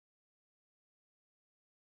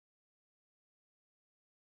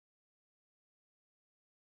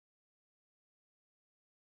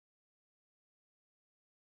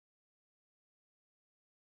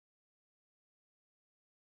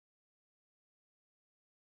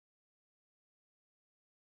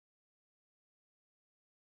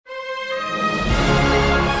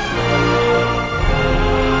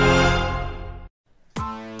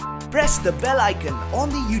press the bell icon on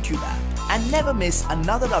the YouTube app and never miss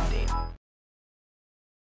another update.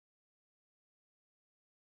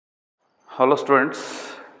 Hello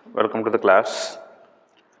students, welcome to the class.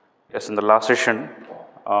 Yes, in the last session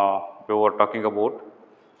we were talking about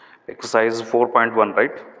exercise 4.1,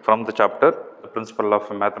 right, from the chapter the principle of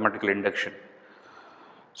mathematical induction.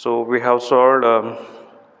 So we have solved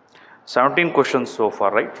 17 questions so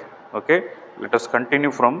far, right? Okay, let us continue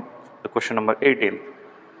from the question number 18.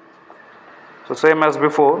 So same as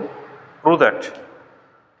before, prove that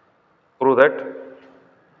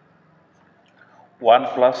 1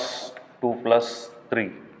 plus 2 plus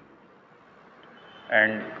 3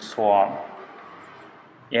 and so on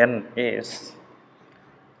n is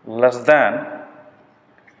less than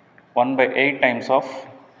 1 by 8 times of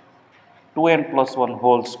 2n plus 1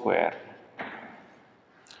 whole square.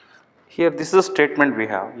 Here this is a statement we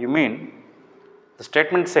have. You mean the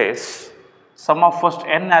statement says sum of first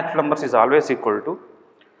n natural numbers is always equal to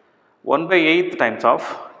 1 by 8 times of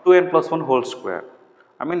 2n plus 1 whole square.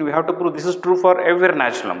 I mean we have to prove this is true for every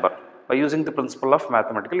natural number by using the principle of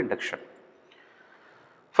mathematical induction.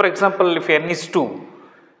 For example, if n is 2,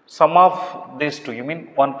 sum of these two, you mean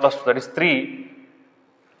 1 plus 2, that is 3,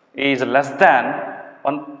 is less than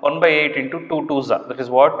 1 by 8 into 2 twos, that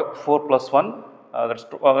is what, 4 plus 1, that's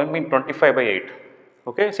I mean 25 by 8.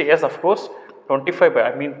 Okay, so yes, of course 25 by,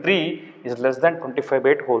 I mean 3 is less than 25 by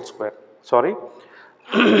 8 whole square. Sorry,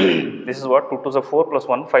 this is what, 2 twos are 4 plus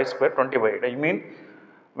 1, 5 square, 20 by 8. I mean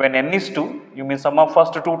when n is 2, you mean sum of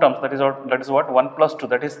first two terms, that is what 1 plus 2,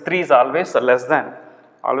 that is 3 is always less than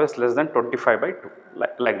 25 by 2,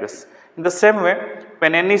 like this. In the same way,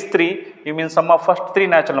 when n is 3, you mean sum of first three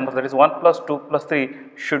natural numbers, that is 1 plus 2 plus 3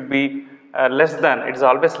 should be less than, it is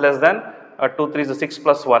always less than 2 3 is 6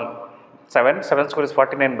 plus 1, 7 square is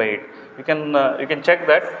 49 by 8. You can check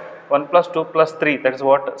that 1 plus 2 plus 3, that is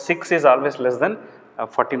what, 6 is always less than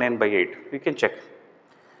 49 by 8. You can check.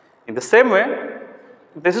 In the same way,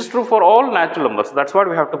 this is true for all natural numbers. That's what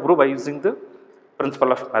we have to prove by using the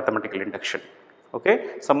principle of mathematical induction.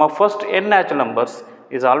 Okay, sum of first n natural numbers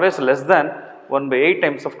is always less than 1 by 8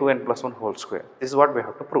 times of 2n plus 1 whole square. This is what we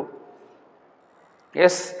have to prove.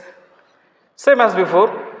 Yes, same as before.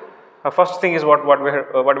 First thing is what we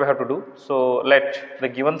have to do. So let the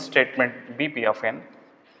given statement be p of n.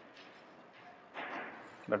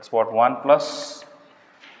 That's what, 1 plus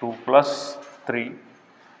 2 plus 3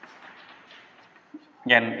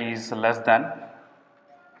 n is less than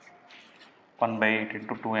 1 by 8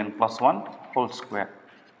 into 2n plus 1 whole square.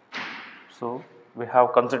 So we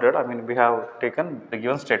have considered, I mean we have taken the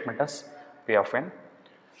given statement as p of n.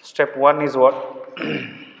 Step 1 is what?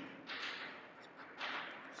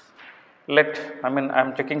 I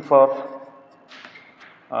am checking for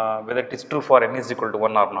whether it is true for n is equal to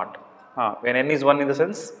 1 or not. When n is 1, in the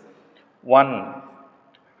sense 1,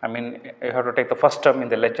 I mean you have to take the first term in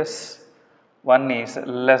the LHS, 1 is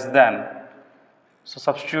less than, so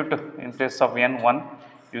substitute in place of n 1,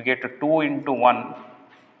 you get 2 into 1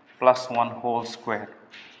 plus 1 whole square.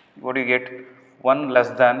 What do you get? 1 less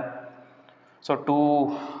than, so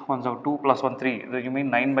 2 plus 1 3, you mean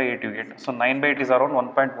 9 by 8 you get. So 9 by 8 is around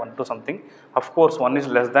 1.12 something. Of course 1 is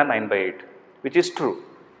less than 9 by 8, which is true,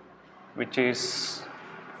 which is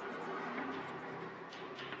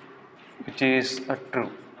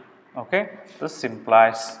true. Okay, this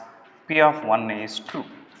implies p of 1 is true.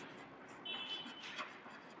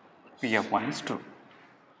 P of 1 is true.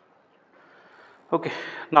 Okay,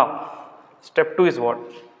 now step 2 is what?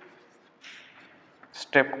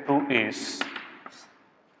 Step 2 is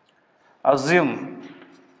assume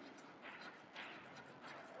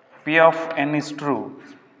p of n is true.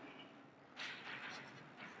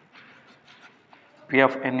 P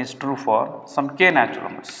of n is true for some k natural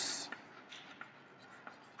numbers.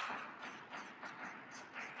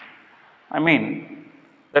 I mean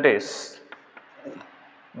that is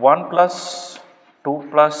 1 plus 2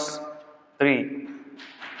 plus 3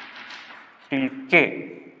 till k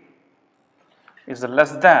is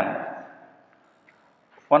less than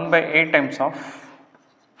 1 by 8 times of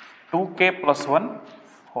 2k plus 1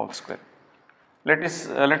 whole square. Let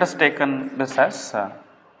us take this as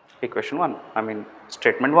equation 1, I mean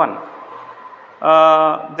statement 1.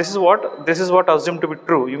 This is what assumed to be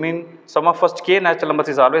true. You mean sum of first k natural numbers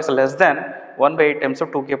is always less than 1 by 8 times of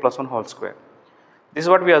 2k plus 1 whole square. This is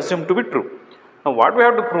what we assume to be true. Now what we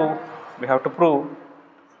have to prove?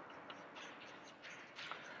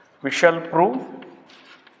 We shall prove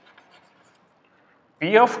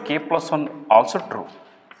p of k plus 1 also true.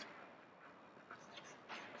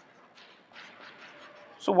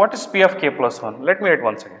 So what is p of k plus 1? Let me write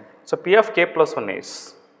once again. So p of k plus 1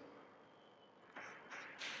 is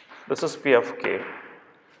This is P of k.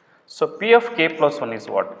 So P of k plus 1 is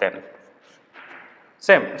what then?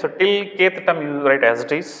 Same. So till kth term you write as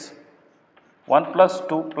it is 1 plus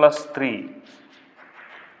 2 plus 3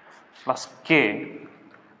 plus k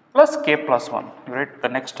plus 1. You write the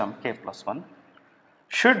next term k plus 1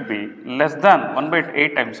 should be less than 1 by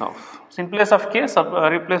 8 times of. So in place of k,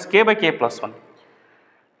 replace k by k plus 1.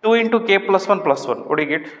 2 into k plus 1 plus 1. What do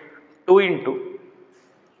you get? 2 into,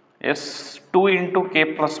 yes, 2 into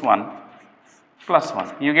k plus 1 plus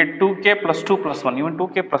 1. You get 2k plus 2 plus 1, even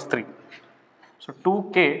 2k plus 3. So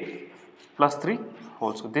 2k plus 3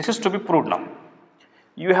 whole square. This is to be proved now.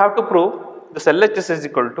 You have to prove this LHS is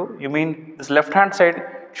equal to, you mean this left hand side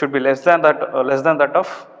should be less than that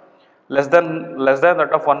of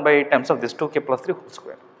 1 by 8 times of this 2k plus 3 whole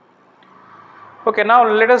square. Okay,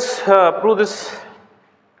 now let us prove this.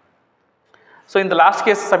 So in the last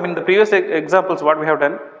case, I mean the previous examples, what we have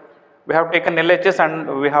done, we have taken LHS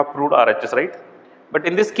and we have proved RHS, right? But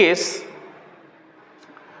in this case,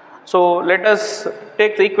 so let us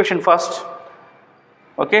take the equation first.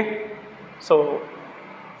 Okay, so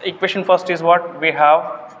equation first is what we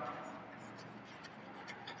have.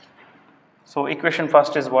 So equation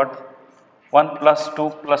first is what? 1 plus 2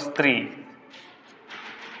 plus 3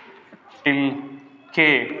 till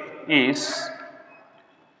k is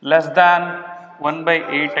less than 1 by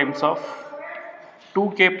 8 times of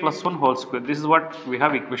 2k plus 1 whole square. This is what we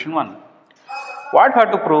have equation 1. What we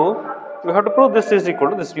have to prove? We have to prove this is equal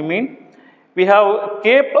to this. You mean we have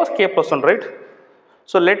k plus 1, right?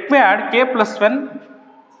 So let me add k plus 1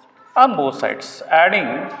 on both sides.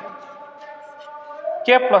 Adding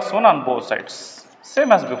k plus 1 on both sides.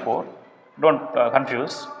 Same as before. Don't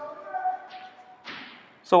confuse.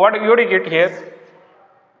 So what you get here?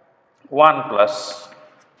 1 plus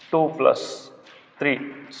 2 plus 3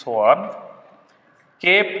 so on.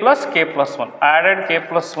 K plus 1. Added k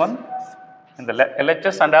plus 1 in the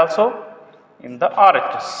LHS and also in the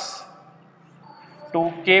RHS.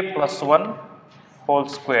 2k plus 1 whole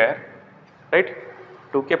square, right?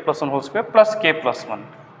 2k plus 1 whole square plus k plus 1,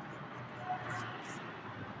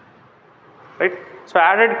 right? So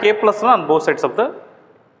added k plus 1 on both sides of the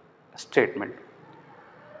statement.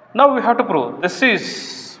 Now we have to prove this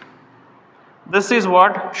is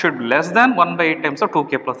what should be less than 1 by 8 times of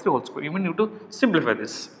 2k plus 3 whole square. You need to simplify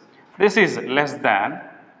this. This is less than,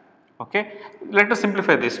 okay. Let us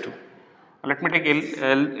simplify this too. Let me take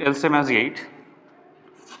LCM as 8.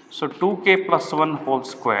 So 2k plus 1 whole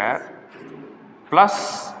square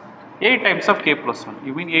plus 8 times of k plus 1.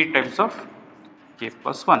 You mean 8 times of k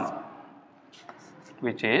plus 1,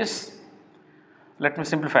 which is, let me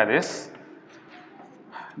simplify this.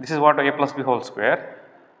 This is what a plus b whole square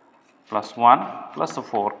plus 1 plus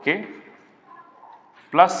 4k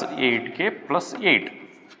plus 8k plus 8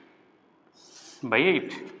 by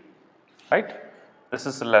 8, right? This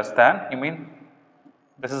is less than, you mean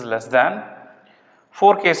this is less than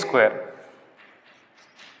 4k square,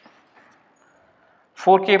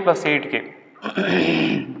 4k plus 8k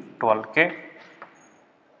 12k,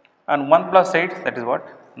 and 1 plus 8, that is what?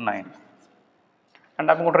 9. And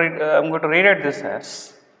I am going to rewrite this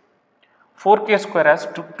as 4k square as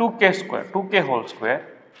 2k square, 2k whole square,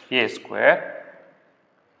 a square,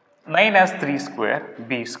 9 as 3 square,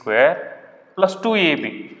 b square, plus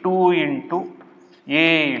 2ab, 2 into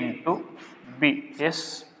a into b.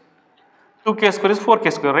 Yes, 2k square is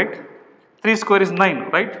 4k square, right? 3 square is 9,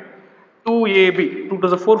 right? 2ab, 2 to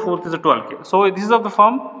the 4, 4 is the 12k. So this is of the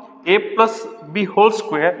form a plus b whole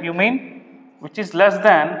square, you mean, which is less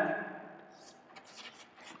than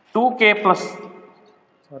 2k plus,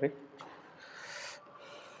 sorry,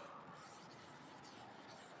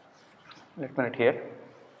 let me write here.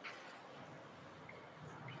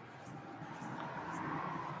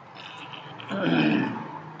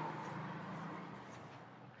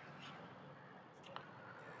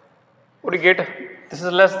 What do you get? This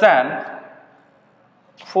is less than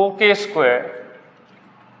 4k square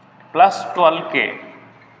plus 12k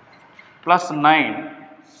plus 9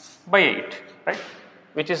 by 8, right?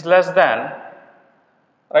 Which is less than,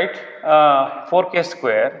 right, 4k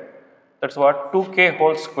square, that's what, 2k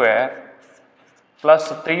whole square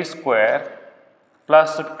plus 3 square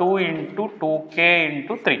plus 2 into 2k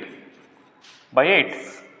into 3 by 8.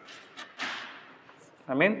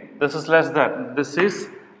 I mean this is less than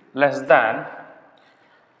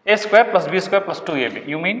a square plus b square plus 2ab.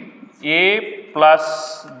 You mean a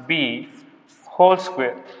plus b whole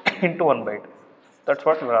square into 1 by 8. That's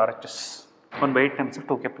what your RHS. 1 by 8 times of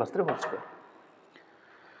 2k plus 3 whole square.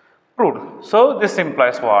 Proved. So this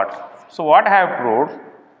implies what? So what I have proved,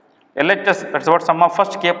 LHS, that's what sum of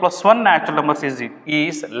first k plus 1 natural numbers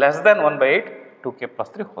is less than 1 by 8 2k plus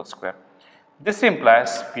 3 whole square. This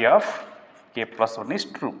implies P of k plus 1 is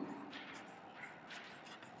true.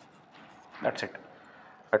 That's it.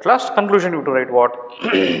 At last conclusion you have to write what?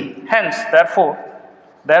 Hence, therefore,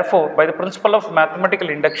 by the principle of mathematical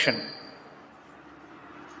induction,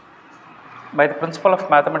 by the principle of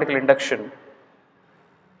mathematical induction,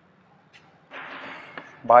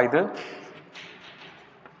 by the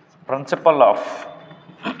principle of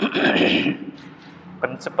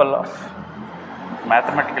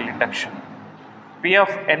mathematical induction, P of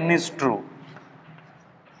n is true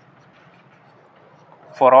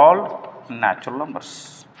for all natural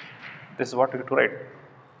numbers. This is what you have to write,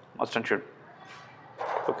 must and should.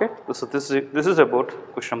 Okay, so this is about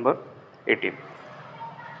question number 18.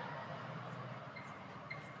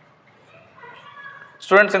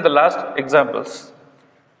 Students, in the last examples,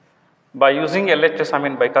 by using LHS,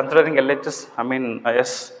 by considering LHS,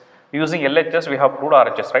 yes, using LHS we have proved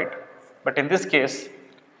RHS, right? But in this case,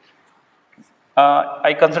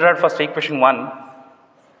 I considered first equation 1,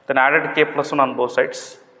 then added k plus 1 on both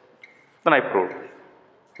sides, then I proved.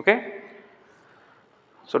 Okay?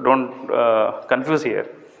 So don't confuse here,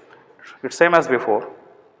 it's same as before.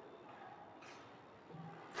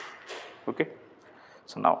 Okay?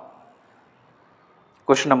 So now,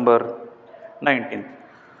 question number 19.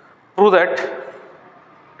 Prove that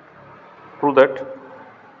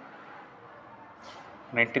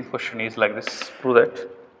 19th question is like this. Prove that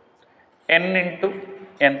n into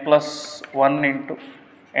n plus 1 into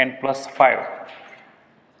n plus 5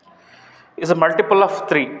 is a multiple of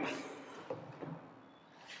 3.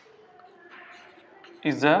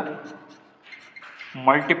 Is a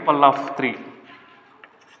multiple of 3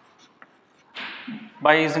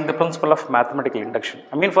 by using the principle of mathematical induction.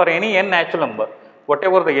 For any n natural number,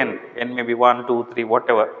 whatever the n may be 1, 2, 3,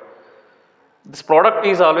 whatever, this product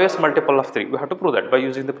is always multiple of 3. We have to prove that by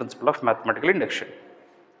using the principle of mathematical induction,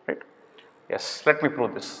 right? Yes, let me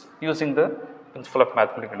prove this using the principle of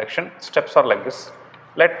mathematical induction. Steps are like this.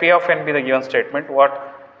 Let P of n be the given statement. What?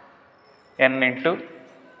 N into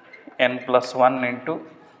n plus 1 into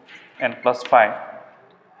n plus 5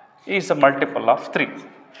 is a multiple of 3.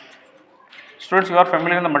 Students, you are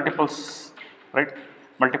familiar with the multiples, right?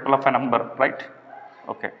 Multiple of a number, right?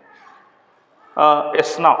 Okay.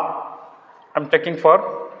 Yes, now I am taking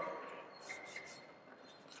for,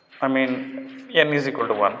 n is equal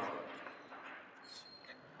to 1.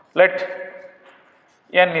 Let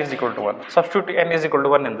n is equal to 1. Substitute n is equal to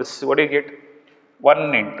 1 in this. What do you get?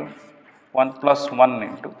 1 into 1 plus 1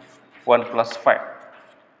 into 1 plus 5.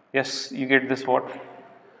 Yes, you get this what?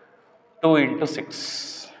 2 into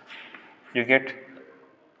 6. You get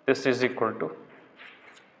this is equal to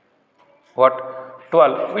what?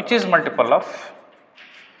 12, which is multiple of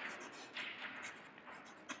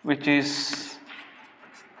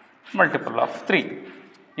 3.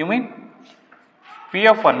 You mean P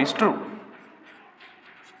of 1 is true.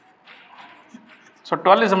 So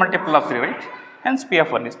 12 is a multiple of 3, right? Hence P of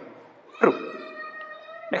 1 is true.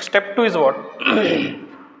 Next, step 2 is what?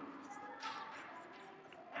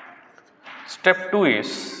 Step 2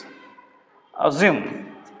 is assume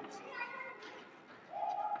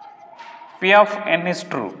P of n is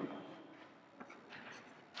true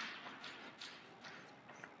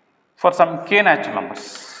for some k natural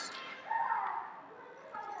numbers.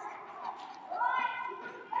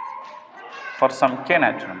 For some k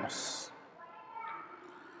natural numbers.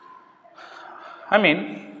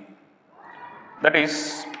 That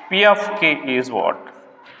is P of k is what?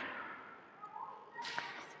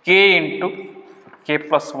 K into k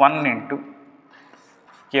plus 1 into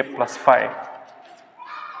k plus 5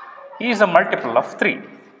 is a multiple of 3.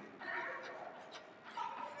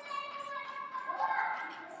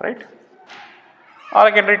 Right? Or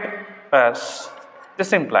I can write as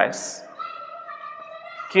this implies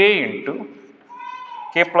k into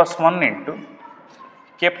k plus 1 into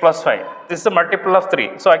k plus 5. This is a multiple of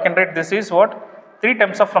 3. So I can write this is what? 3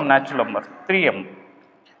 times of some natural number, 3m.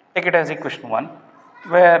 Take it as equation 1,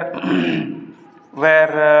 where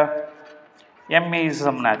m is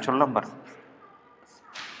some natural number.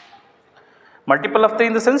 Multiple of 3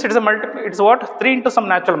 in the sense it is a multiple. It's what? 3 into some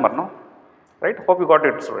natural number, no? Right? Hope you got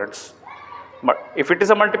it, students. But if it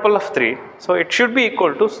is a multiple of 3, so it should be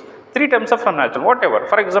equal to 3 times of some natural, whatever.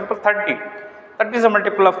 For example, 30. 30 is a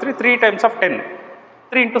multiple of 3, 3 times of 10.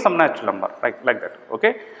 3 into some natural number, like that.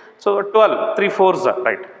 Okay. So 12, 3 fours are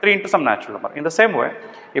right. 3 into some natural number. In the same way,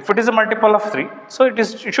 if it is a multiple of 3, so it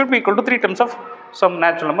should be equal to 3 times of some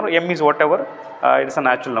natural number. M is whatever, it is a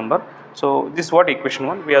natural number. So this is what equation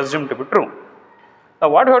 1 we assume to be true. Now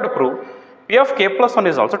what we have to prove? P of k plus 1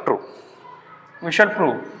 is also true. We shall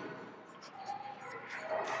prove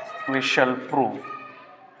we shall prove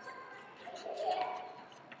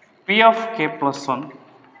P of k plus 1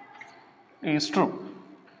 is true.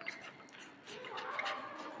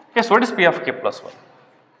 Yes, what is P of k plus 1?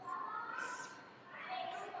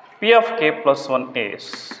 P of k plus 1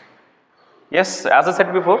 is, yes, as I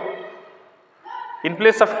said before, in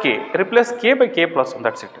place of k, replace k by k plus 1,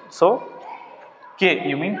 that's it. So, k,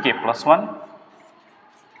 you mean k plus 1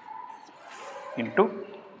 into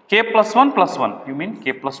k plus 1, you mean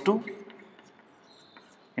k plus 2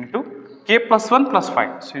 into k plus 1 plus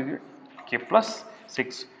 5. So, you get k plus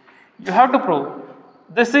 6. You have to prove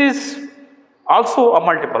this is also a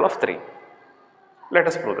multiple of 3. Let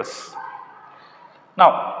us prove this.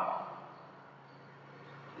 Now,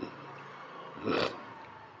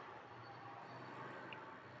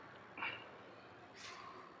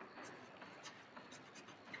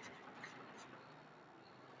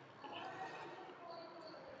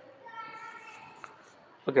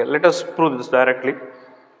 okay, let us prove this directly.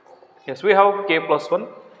 Yes, we have k plus 1,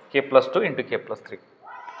 k plus 2 into k plus 3.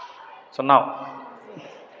 So, now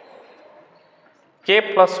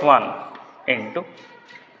k plus 1 into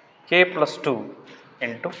k plus 2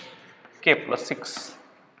 into k plus 6.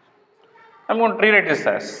 I am going to rewrite this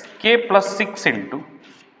as k plus 6 into,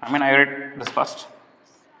 I read this first,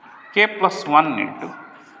 k plus 1 into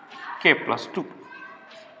k plus 2.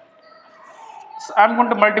 So, I am going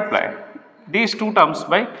to multiply these two terms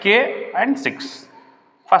by k and 6.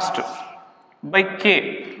 First, by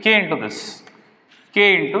k into this,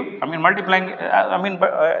 k into, multiplying,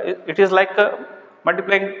 it is like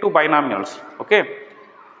multiplying two binomials, okay.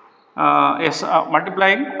 Yes,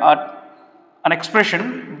 multiplying an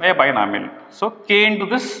expression by a binomial. So, k into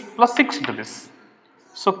this plus 6 into this.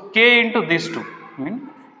 So, k into these two,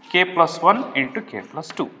 k plus 1 into k plus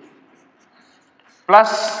 2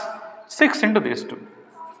 plus 6 into these two,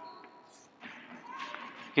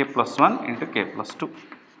 k plus 1 into k plus 2,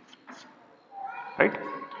 right.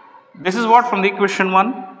 This is what from the equation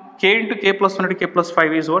 1, k into k plus 1 into k plus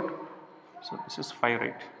 5 is what? So, this is 5,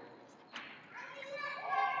 right.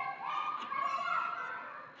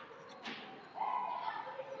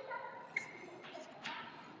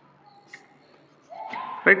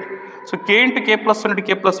 Right. So, k into k plus 1 into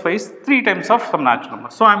k plus 5 is 3 times of some natural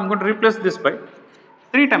number. So, I am going to replace this by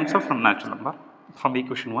 3 times of some natural number from the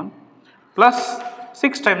equation 1 plus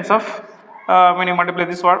 6 times of, when you multiply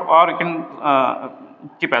this or you can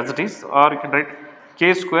keep as it is, or you can write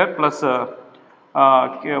k square plus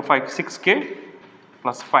 6k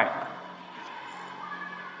plus 5,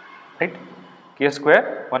 right. K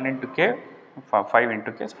square 1 into k, 5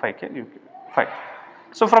 into k, 5k, 5.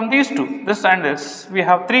 So, from these two, this and this, we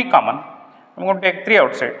have 3 common. I am going to take 3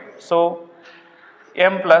 outside. So,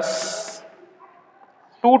 m plus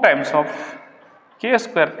 2 times of k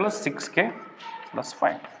square plus 6k plus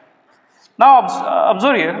 5. Now,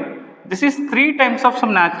 observe here, this is 3 times of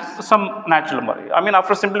some natural number.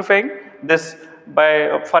 After simplifying this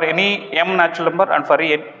by for any m natural number and for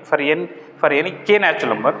any k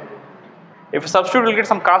natural number, if you substitute, you will get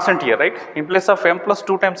some constant here, right? In place of m plus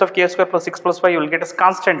 2 times of k square plus 6 plus 5, you will get a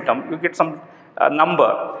constant term, you get some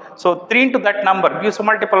number. So, 3 into that number gives a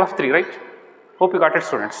multiple of 3, right? Hope you got it,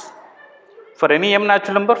 students. For any m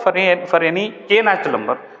natural number, for any k natural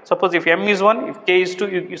number, suppose if m is 1, if k is 2,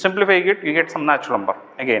 you simplify it, you get some natural number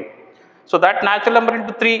again. So, that natural number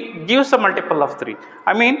into 3 gives a multiple of 3.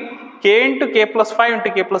 K into k plus 5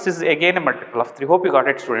 into k plus is again a multiple of 3. Hope you got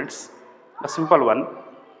it, students. A simple one.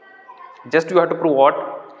 Just you have to prove what?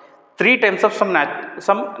 3 times of some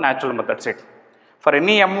natural number, that's it. For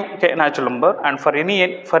any m k natural number and for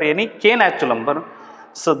any k natural number,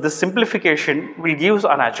 so this simplification will give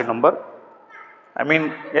a natural number.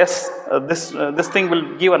 Yes, this thing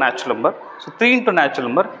will give a natural number. So, 3 into natural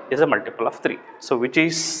number is a multiple of 3. So, which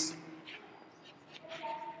is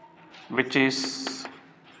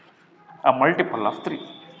a multiple of 3.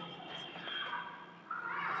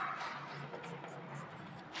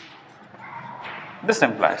 This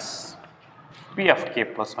implies P of k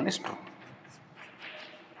plus 1 is true.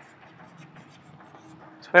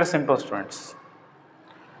 It's very simple, students.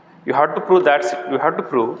 You have to prove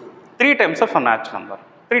 3 times of some natural number.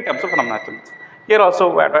 3 times of some natural number. Here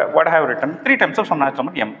also what I have written 3 times of some natural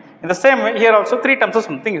number m. In the same way, here also 3 times of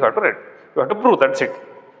something you have to write. You have to prove, that's it.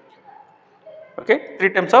 Okay, 3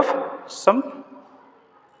 times of some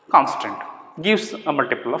constant gives a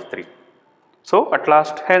multiple of 3. So, at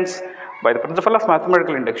last, hence, by the principle of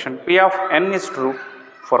mathematical induction, P of n is true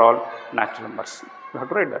for all natural numbers. You have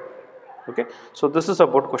to write that. Okay. So, this is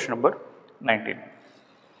about question number 19.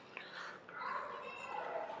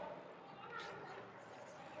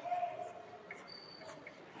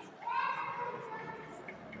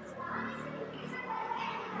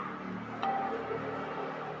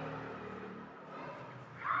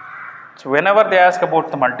 So, whenever they ask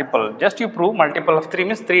about the multiple, just you prove multiple of 3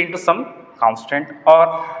 means 3 into some constant, or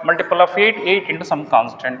multiple of 8, 8 into some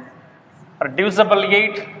constant, or divisible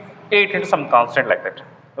 8, 8 into some constant, like that.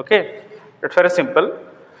 Okay, it's very simple,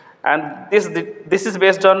 and this is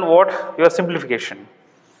based on what? Your simplification.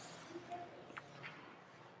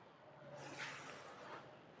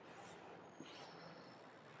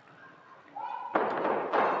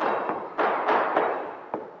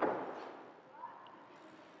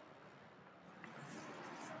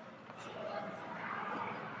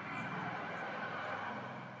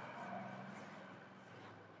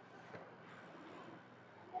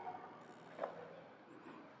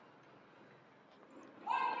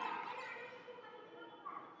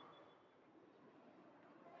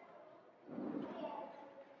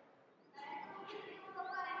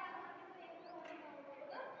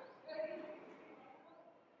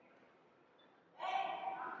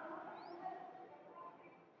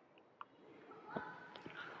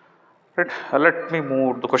 Right, let me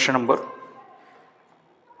move the question number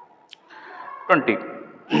 20.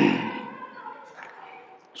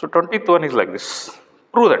 So 20th one is like this.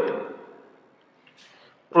 Prove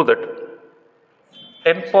that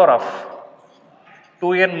 10 power of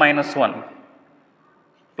 2n minus 1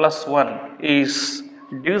 plus 1 is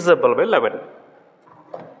divisible by 11.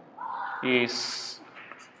 Is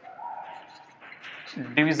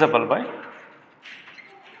divisible by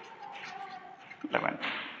 11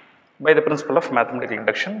 by the principle of mathematical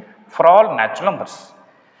induction for all natural numbers.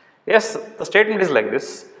 Yes, the statement is like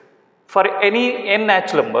this. For any n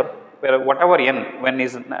natural number, where whatever n, when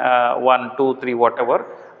is 1, 2, 3, whatever,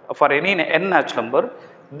 for any n natural number,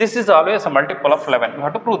 this is always a multiple of 11. You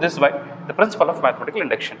have to prove this by the principle of mathematical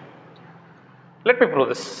induction. Let me prove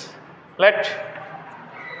this. Let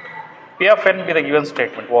P of n be the given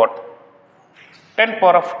statement. What? 10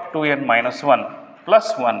 power of 2n minus 1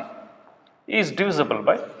 plus 1 is divisible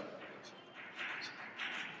by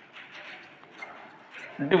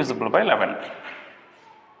 11.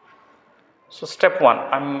 So step 1,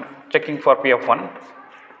 I am checking for P of 1.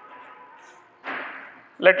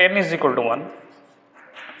 Let n is equal to 1.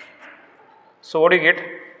 So what do you get?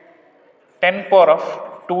 10 power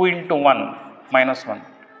of 2 into 1 minus 1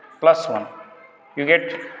 plus 1. You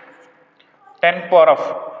get 10 power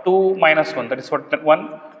of 2 minus 1, that is what,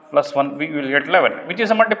 1 plus 1, we will get 11, which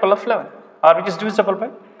is a multiple of 11, or which is divisible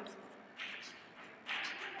by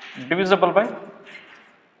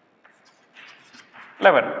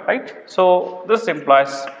 11, right? So this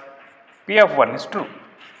implies P of 1 is true.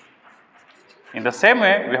 In the same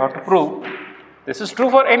way, we have to prove this is true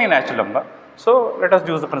for any natural number. So let us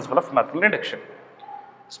use the principle of mathematical induction.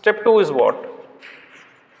 Step 2 is what?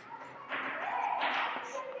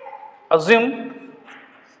 Assume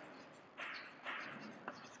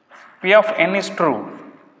P of n is true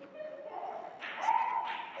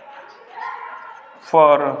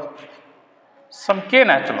for some k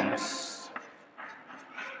natural numbers.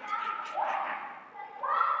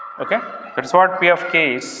 Okay, that is what P of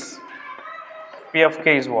k is. P of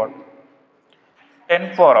k is what?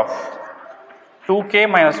 10 power of 2k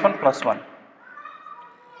minus 1 plus 1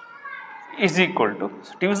 is equal to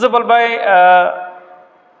divisible by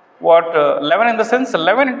what? 11, in the sense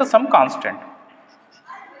 11 into some constant.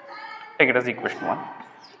 Take it as equation 1,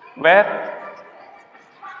 where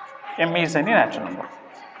m is any natural number.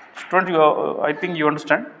 Student, I think you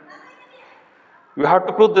understand. You have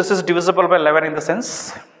to prove this is divisible by 11, in the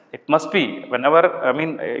sense it must be, whenever, I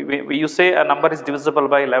mean, you say a number is divisible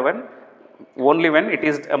by 11 only when it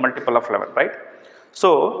is a multiple of 11, right?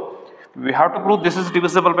 So we have to prove this is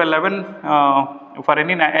divisible by 11 for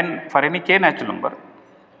any for any k natural number.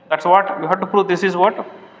 That's what you have to prove. This is what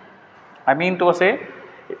I mean to say.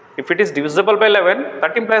 If it is divisible by 11,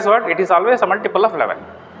 that implies what? It is always a multiple of 11,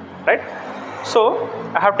 right? So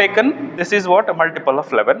I have taken this is what? A multiple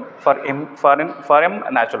of 11 for m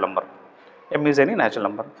natural number. M is any natural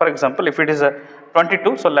number. For example, if it is a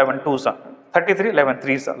 22, so 11 2s are 33, 11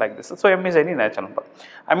 3s are like this. So m is any natural number.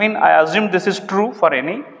 I mean, I assume this is true for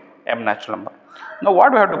any m natural number. Now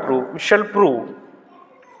what we have to prove? We shall prove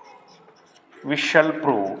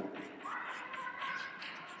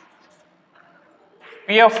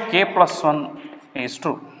P of k plus 1 is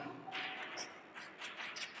true.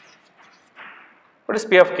 What is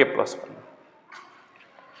P of k plus 1?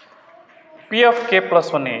 P of k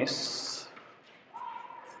plus 1 is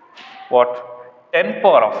what? 10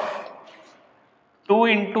 power of 2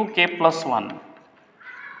 into k plus 1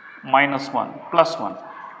 minus 1 plus 1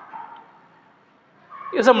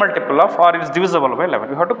 is a multiple of, or is divisible by 11.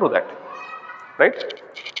 You have to prove that, right?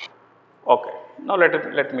 Okay. Now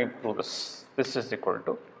let me prove this. This is equal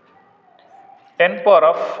to 10 power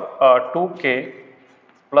of 2k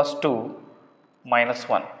plus 2 minus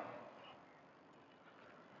 1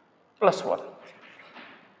 plus 1,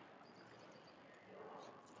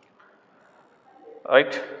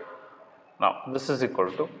 right. Now this is equal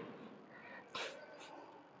to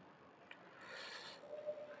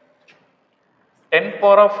 10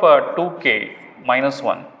 power of 2k minus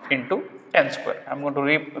 1 into 10 square. I am going to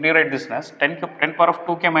rewrite this as 10 power of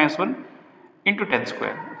 2k minus 1 into 10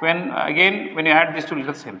 square. When again when you add these two, you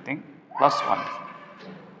get the same thing, plus 1.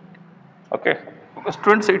 Okay,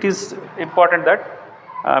 students, it is important that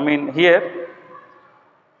here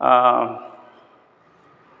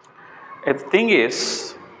the thing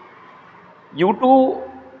is you to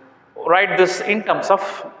write this in terms of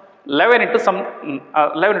 11 into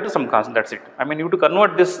some constant. That's it. I mean, you to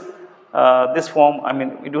convert this form. I mean,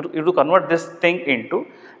 you to convert this thing into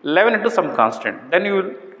 11 into some constant.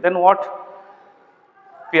 Then what?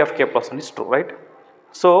 P of k plus 1 is true, right?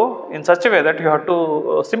 So in such a way that you have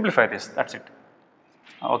to simplify this. That's it.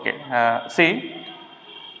 Okay. See,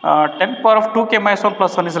 10 power of 2k minus 1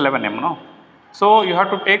 plus 1 is 11m. No. So you have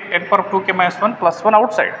to take 10 power of 2k minus 1 plus 1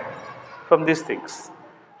 outside from these things.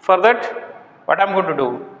 For that, what I am going to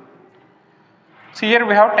do? See, here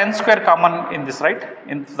we have 10 square common in this, right?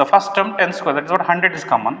 In the first term 10 square, that is what 100 is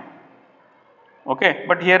common. Okay,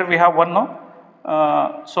 but here we have 1, no?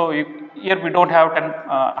 So here we don't have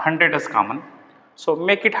 100 as common. So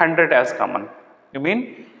make it 100 as common. You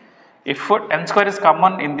mean if 10 square is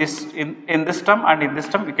common in this term and in this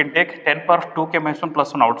term, you can take 10 power of 2k minus 1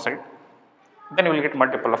 plus 1 outside. Then you will get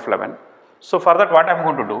multiple of 11. So for that, what I am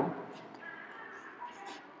going to do?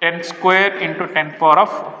 10 square into 10 power of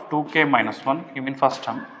 2k minus 1, you mean first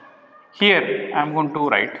term. Here I am going to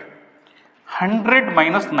write 100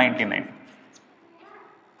 minus 99.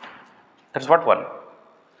 That is what 1.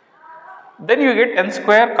 Then you get 10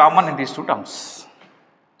 square common in these two terms.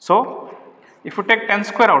 So if you take 10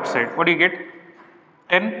 square outside, what do you get?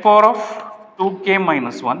 10 power of 2k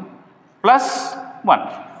minus 1 plus 1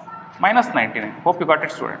 minus 99. Hope you got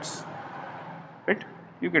it, students. Right?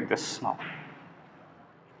 You get this now.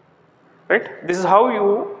 Right? This is how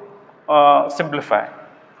you simplify.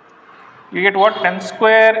 You get what? 10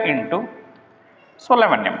 square into, so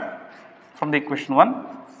 11m. From the equation 1,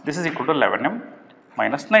 this is equal to 11m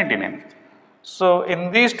minus 99. So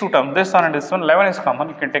in these two terms, this one and this one, 11 is common,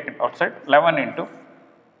 you can take it outside. 11 into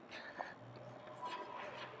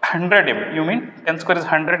 100m, you mean 10 square is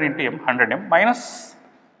 100 into m, 100m minus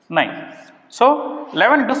 9. So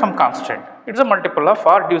 11 into some constant, it is a multiple of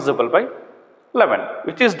or divisible by 11,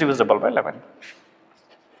 which is divisible by 11,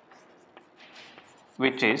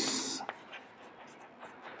 which is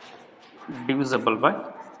divisible by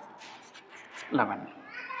 11.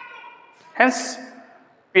 Hence,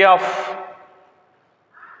 P of,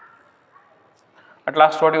 at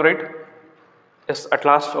last what you write? Yes, at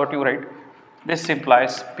last what you write? This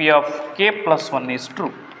implies P of k plus 1 is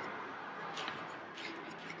true.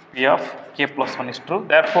 P of k plus 1 is true.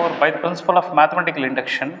 Therefore, by the principle of mathematical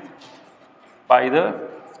induction, by the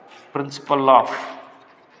principle of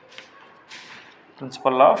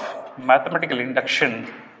mathematical induction,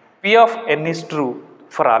 P of n is true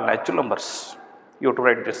for all natural numbers. You have to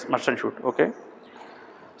write this, must and should. Okay.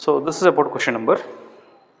 So this is about question number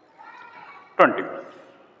 20.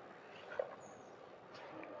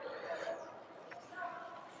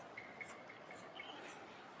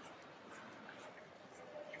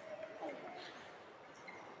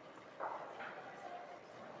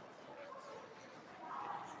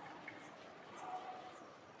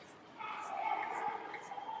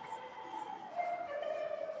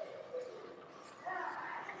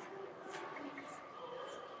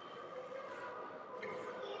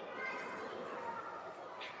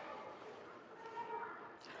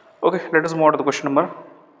 Okay, let us move on to the question number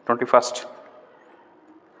 21st.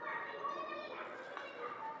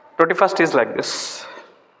 21st is like this.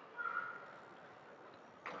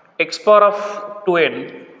 X power of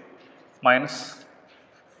 2n minus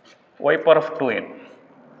y power of 2n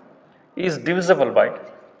is divisible by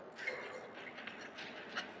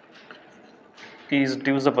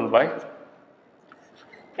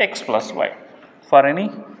x plus y for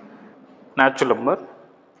any natural number.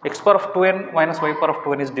 X power of 2n minus y power of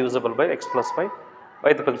 2n is divisible by x plus y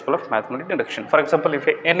by the principle of mathematical induction. For example, if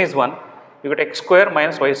n is 1, you get x square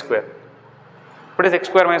minus y square. What is x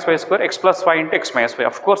square minus y square? X plus y into x minus y.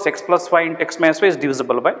 Of course, x plus y into x minus y is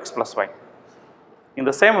divisible by x plus y. In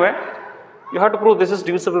the same way, you have to prove this is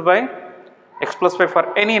divisible by x plus y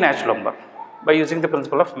for any natural number by using the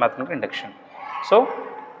principle of mathematical induction. So,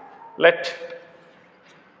 let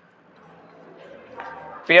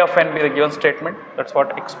P of n be the given statement, that is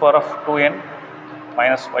what x power of 2n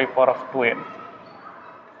minus y power of 2n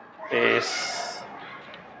is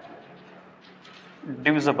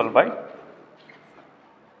divisible by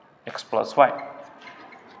x plus y.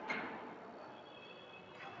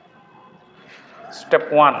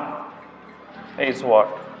 Step 1 is what?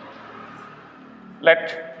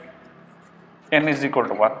 Let n is equal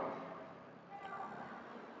to 1.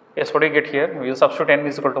 Yes, what do you get here? You substitute n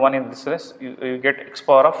is equal to 1 in this list, you get x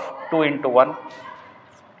power of 2 into 1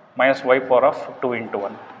 minus y power of 2 into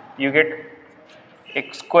 1. You get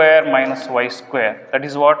x square minus y square. That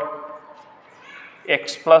is what?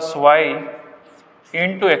 X plus y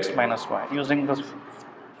into x minus y, using this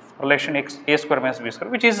relation x a square minus b square,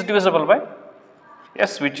 which is divisible by,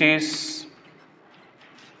 yes, which is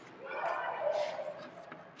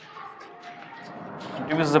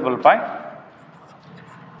divisible by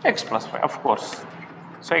x plus y, of course.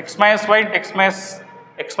 So x minus y into x minus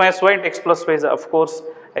y into x plus y is of course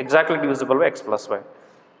exactly divisible by x plus y.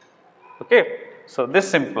 Okay, so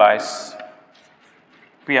this implies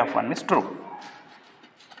P of 1 is true,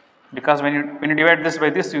 because when you divide this by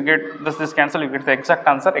this, you get this cancel, you get the exact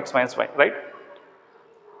answer x minus y, right?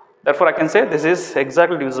 Therefore, I can say this is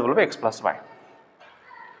exactly divisible by x plus y.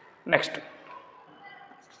 Next,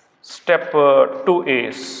 step 2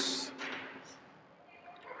 is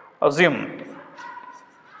assume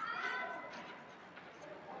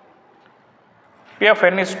P of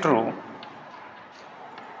n is true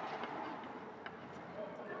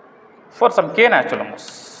for some k natural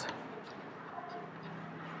numbers.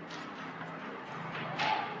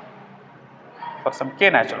 For some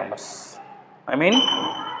k natural numbers. I mean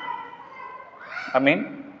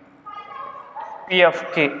P of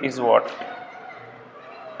k is what?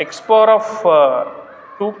 X power of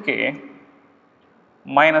 2k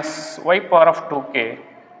minus y power of 2k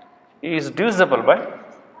is divisible by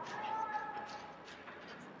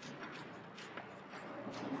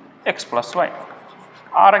x plus y.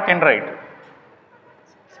 Or I can write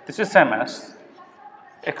this is same as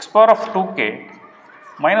x power of 2k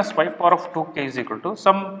minus y power of 2k is equal to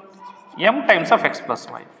some m times of x plus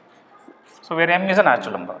y. So, where m is a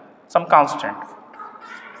natural number, some constant,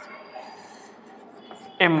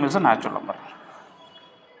 m is a natural number.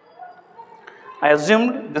 I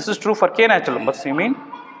assumed this is true for k natural numbers. You mean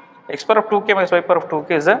x power of 2k minus y power of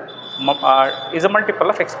 2k is a multiple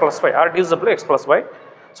of x plus y, or divisible by x plus y.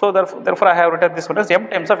 So, therefore, I have written this one as m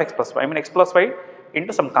times of x plus y. I mean x plus y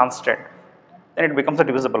into some constant, then it becomes a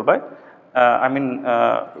divisible by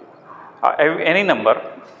any number,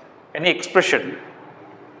 any expression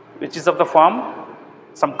which is of the form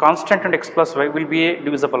some constant and x plus y will be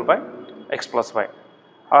divisible by x plus y,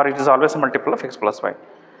 or it is always a multiple of x plus y.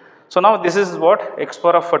 So, now this is what x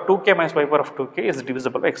power of 2k minus y power of 2k is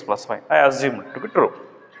divisible by x plus y. I assume it to be true.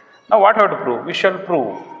 Now, what have to prove? We shall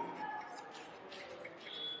prove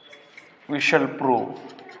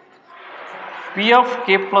P of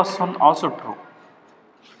k plus 1 also true,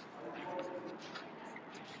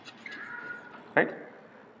 right?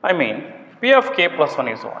 I mean P of k plus 1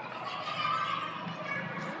 is what?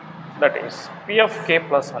 That is P of k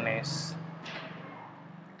plus 1 is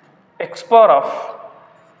x power of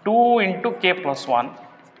 2 into k plus 1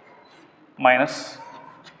 minus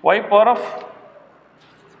y power of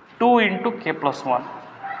 2 into k plus 1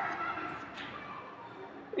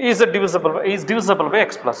 is divisible by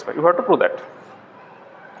x plus y. You have to prove that.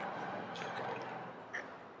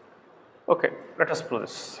 Okay, let us prove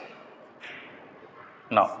this.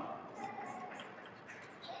 Now,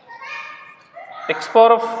 x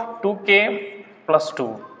power of 2k plus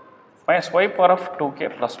 2 minus y power of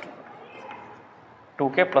 2k plus 2.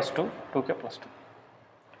 2k plus 2, 2k plus 2.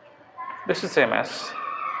 This is same as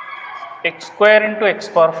x square into x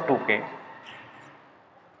power of 2k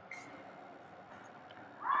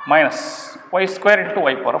minus y square into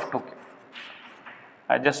y power of 2k.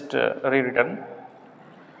 I just rewritten.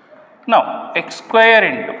 Now, x square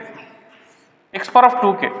into x power of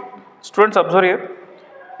 2k. Students, observe here.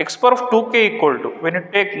 X power of 2k equal to, when you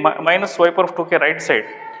take minus y power of 2k right side,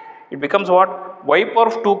 it becomes what? Y power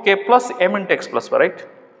of 2k plus m into x plus y, right?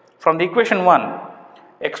 From the equation 1,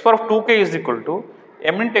 x power of 2k is equal to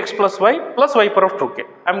m into x plus y power of 2k.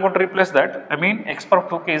 I am going to replace that. I mean x power of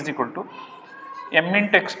 2k is equal to m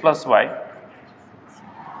into x plus y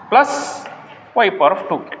power of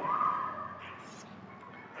 2k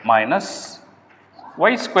minus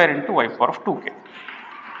y square into y power of 2k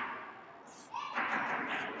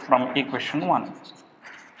from equation 1.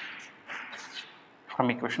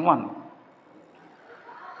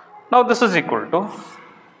 Now, this is equal to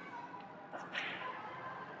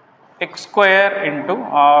x square into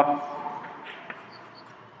or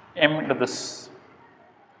m into this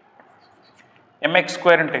mx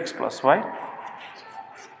square into x plus y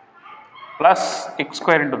plus x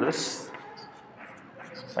square into this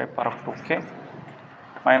y power of 2k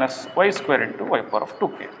minus y square into y power of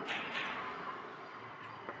 2k.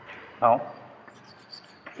 Now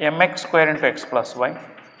mx square into x plus y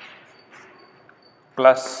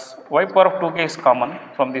plus y power of 2k is common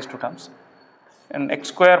from these two terms, and x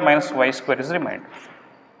square minus y square is remained.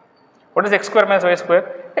 What is x square minus y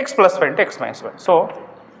square? X plus y into x minus y. So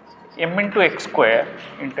m into x square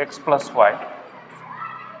into x plus y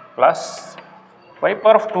plus y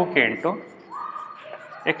power of 2k into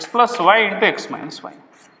x plus y into x minus y.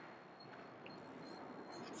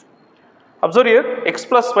 Observe here, x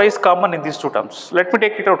plus y is common in these two terms. Let me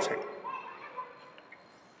take it outside.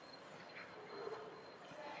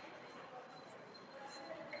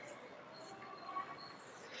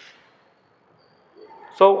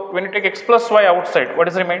 So when you take x plus y outside, what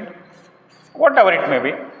is remained? Whatever it may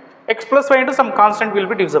be, x plus y into some constant will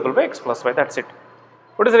be divisible by x plus y, that's it.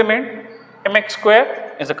 What is remained? Mx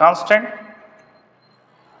square is a constant,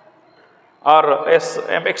 or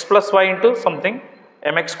x plus y into something,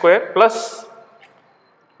 mx square plus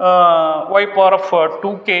y power of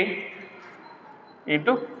 2k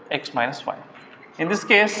into x minus y. In this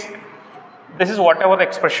case, this is whatever the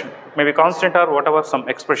expression, maybe constant or whatever some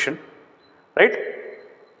expression, right?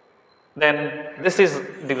 Then this is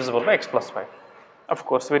divisible by x plus y. Of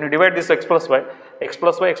course, when you divide this x plus y, x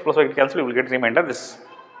plus y cancel, you will get remainder this.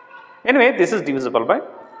 Anyway, this is divisible by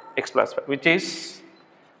x plus y, which is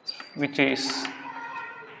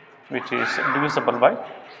divisible by.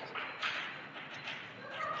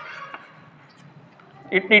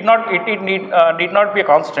 It need not be a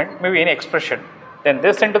constant, maybe any expression. Then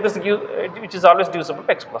this into this which is always divisible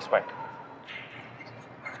by x plus y.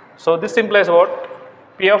 So this implies what?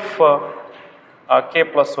 P of k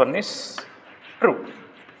plus 1 is true.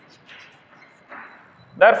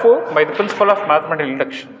 Therefore, by the principle of mathematical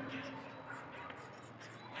induction,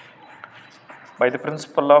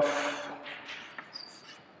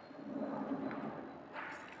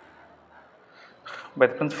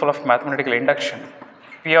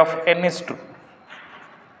 P of n is true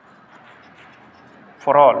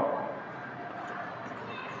for all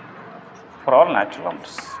natural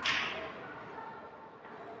numbers.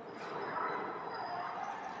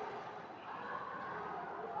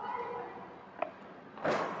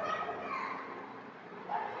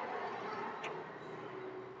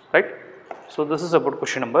 Right? So this is about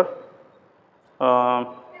question number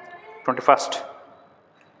 21st.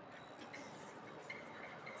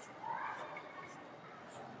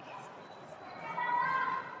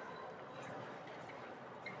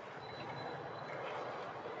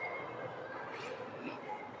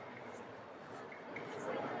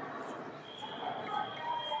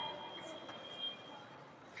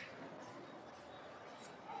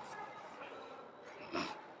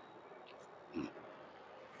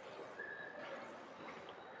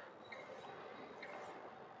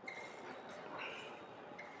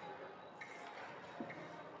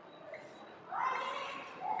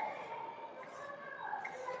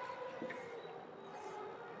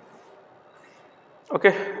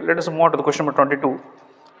 Okay, let us move on to the question number 22.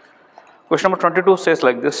 Question number 22 says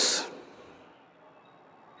like this: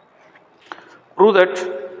 prove that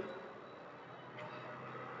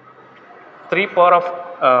 3 power of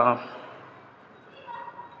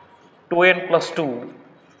 2n plus 2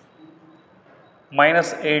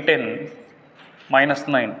 minus 8n minus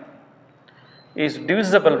 9 is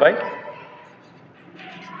divisible by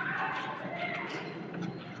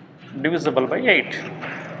 8.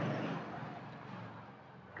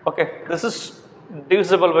 Okay, this is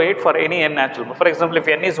divisible by 8 for any n natural number. For example, if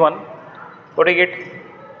n is 1, what do you get?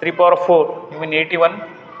 3 power of 4, you mean 81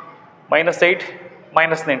 minus 8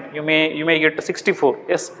 minus 9, you may get 64.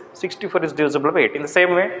 Yes, 64 is divisible by 8. In the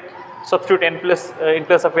same way, substitute n plus in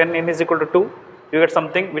place of n is equal to 2, you get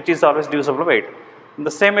something which is always divisible by 8. In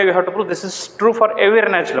the same way, we have to prove this is true for every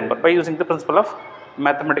natural number by using the principle of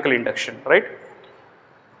mathematical induction, right?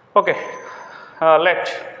 Okay,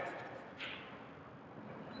 let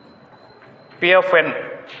P of n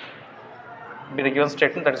be the given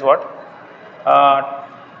statement, that is what?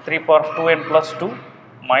 3 power of 2n plus 2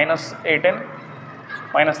 minus 8n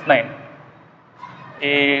minus 9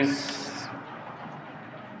 is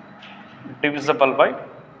divisible by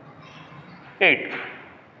 8.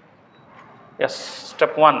 Yes,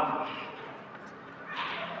 step 1.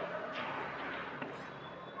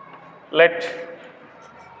 Let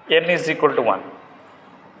n is equal to 1.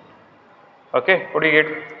 Okay, what do you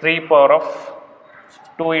get? 3 power of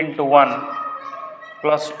 2 into 1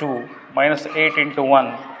 plus 2 minus 8 into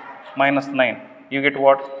 1 minus 9. You get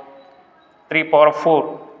what? 3 power of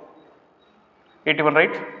 4, 81,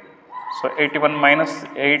 right? So 81 minus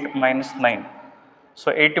 8 minus 9.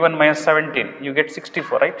 So 81 minus 17, you get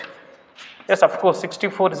 64, right? Yes, of course,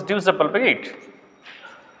 64 is divisible by 8.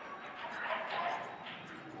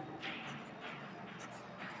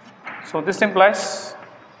 So this implies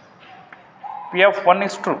P of 1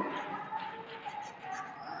 is true,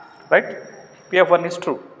 right? P of 1 is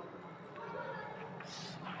true.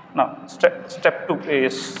 Now, step 2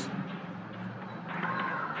 is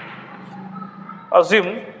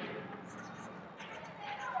assume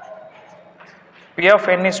P of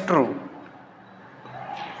n is true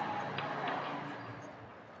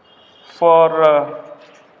for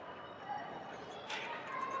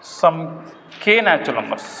some k natural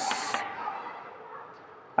numbers.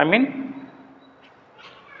 I mean,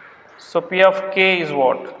 so P of k is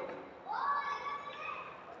what?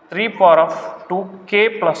 3 power of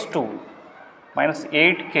 2k plus 2 minus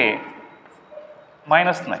 8k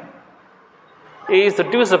minus 9. A is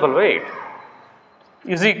divisible by 8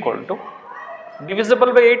 is equal to,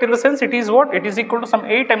 divisible by 8 in the sense it is what? It is equal to some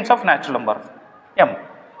 8 times of natural number m.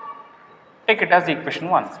 Take it as the equation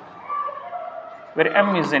 1, where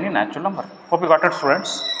m is any natural number. Hope you got it,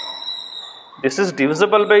 students. This is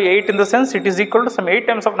divisible by 8 in the sense it is equal to some 8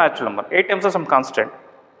 times of natural number, 8 times of some constant,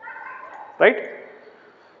 right?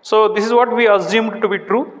 So this is what we assumed to be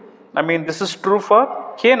true. I mean, this is true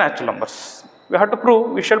for k natural numbers. We have to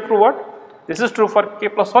prove, we shall prove what? This is true for k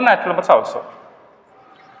plus 1 natural numbers also.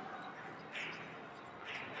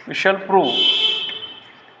 We shall prove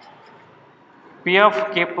P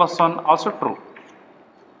of k plus 1 also true.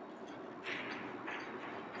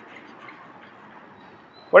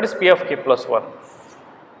 What is P of k plus 1?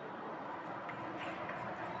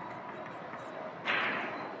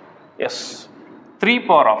 Yes, 3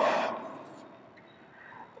 power of.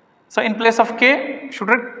 So in place of k, should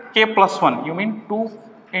write k plus 1. You mean 2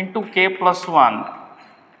 into k plus 1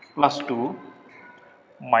 plus 2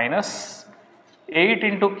 minus 8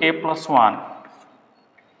 into k plus 1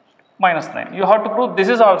 minus 9. You have to prove this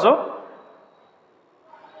is also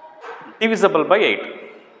divisible by 8.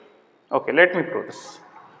 Okay, let me prove this.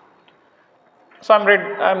 So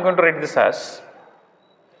I am going to write this as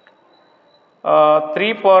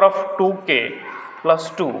 3 power of 2k plus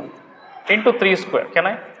 2 into 3 square. Can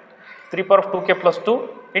I? 3 power of 2k plus 2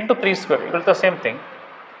 into 3 square equal to the same thing,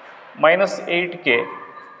 minus 8k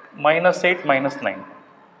minus 8 minus 9.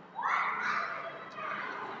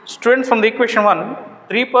 Students, from the equation 1,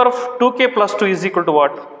 3 power of 2k plus 2 is equal to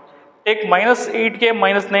what? Take minus 8k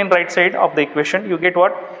minus 9 right side of the equation, you get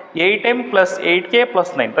what? 8m plus 8k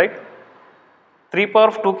plus 9, right? 3 power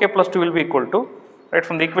of 2k plus 2 will be equal to, right,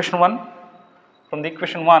 from the equation 1,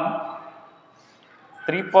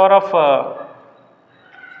 3 power of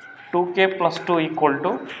 2k plus 2 equal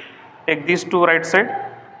to, take these two right side,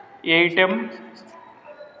 8m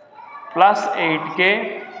plus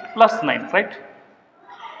 8k plus 9, right?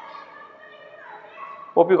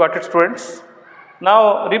 Hope you got it, students.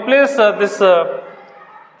 Now replace this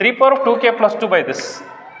 3 power of 2k plus 2 by this.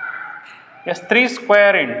 Yes, 3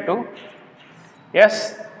 square into,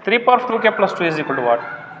 yes, 3 power of 2k plus 2 is equal to what?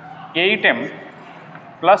 8m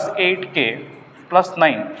plus 8k plus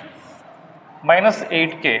 9 minus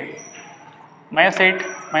 8k minus 8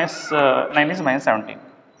 minus 9 is minus 17.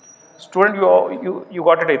 Student, you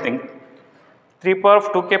got it, I think. 3 power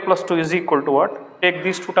of 2k plus 2 is equal to what? Take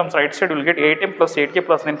these two terms right side, you will get 8m plus 8k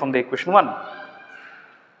plus 9 from the equation 1.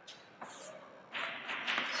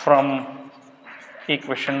 From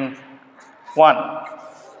equation 1.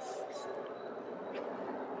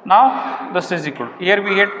 Now this is equal. Here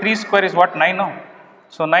we get 3 square is what? 9 now.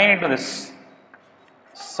 So 9 into this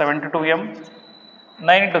 72m,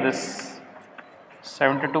 9 into this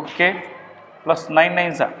 72k plus 9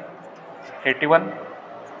 9s are 81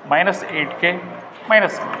 minus 8k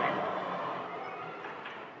minus 9.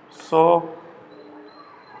 So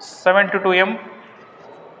 72m,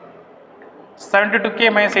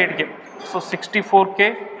 72k minus 8k, so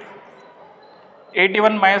 64k,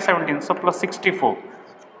 81 minus 17, so plus 64.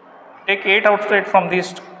 Take 8 outside from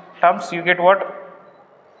these terms, you get what?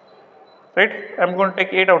 Right, I am going to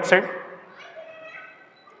take 8 outside.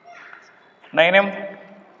 9m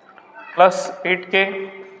plus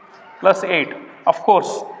 8k plus 8. Of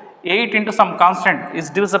course, 8 into some constant is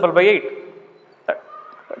divisible by 8.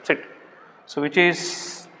 That's it. So which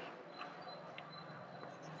is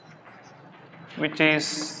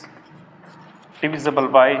divisible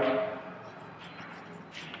by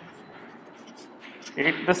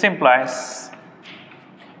 8. This implies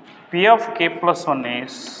P of k plus 1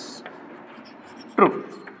 is true.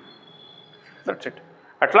 That's it.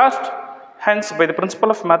 At last, Hence, by the principle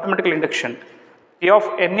of mathematical induction, P of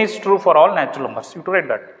n is true for all natural numbers. You have to write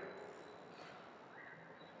that.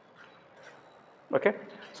 Okay.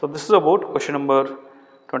 So, this is about question number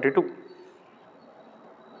 22.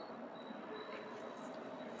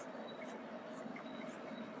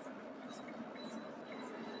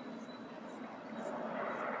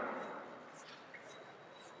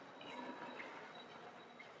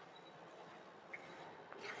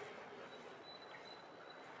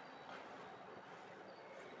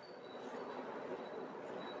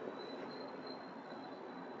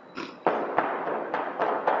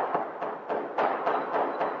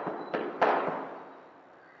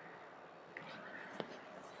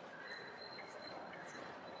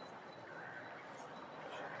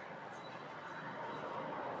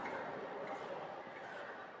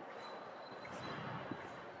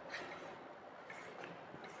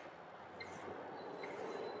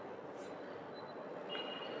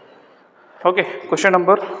 Okay, question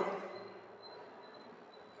number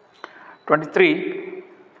 23,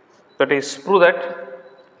 that is, prove that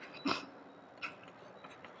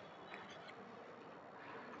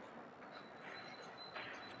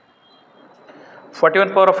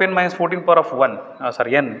 (41 power of n minus 14 power of 1)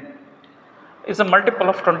 n is a multiple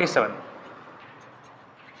of 27.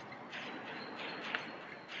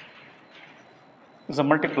 Is a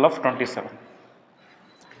multiple of 27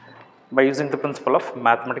 by using the principle of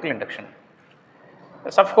mathematical induction.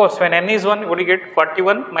 Yes, of course, when n is 1, what do you get?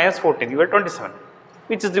 41 minus 14, you get 27,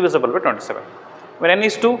 which is divisible by 27. When n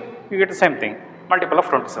is 2, you get the same thing, multiple of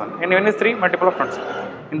 27. And n is 3, multiple of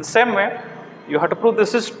 27. In the same way, you have to prove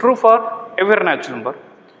this is true for every natural number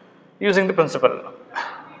using the principle.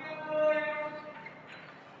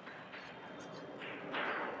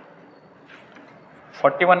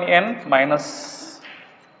 (41n minus)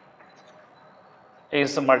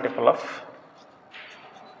 is a multiple of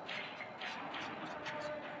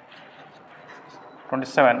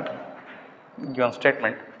 27 given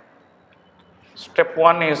statement. Step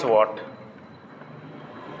 1 is what?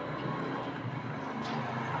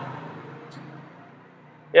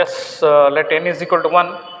 Yes, let n is equal to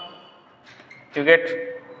 1, you get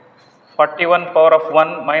 41 power of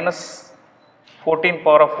 1 minus 14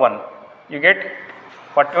 power of 1, you get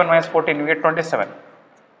 41 minus 14, you get 27,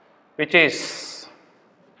 which is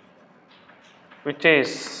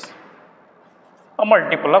a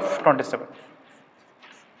multiple of 27.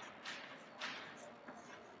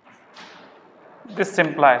 This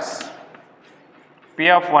implies P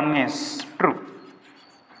of 1 is true.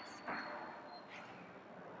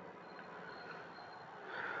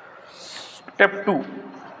 Step 2,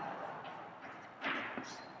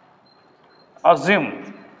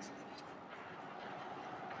 assume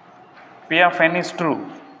P of n is true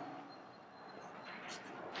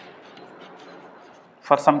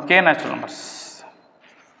for some k natural numbers,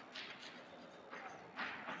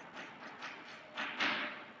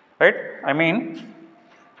 right? I mean,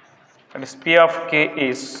 that is P of k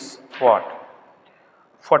is what?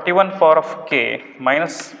 41 power of k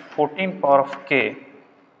minus 14 power of k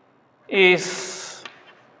is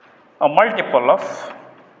a multiple of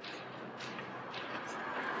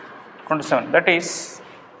 27, that is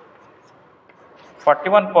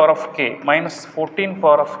 41 power of k minus 14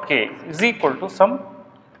 power of k is equal to some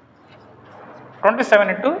 27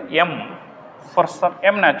 into m for some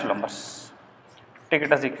m natural numbers. Take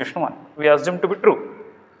it as equation 1. We assume to be true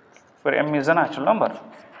where m is a natural number.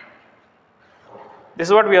 This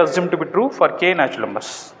is what we assume to be true for k natural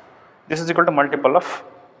numbers. This is equal to multiple of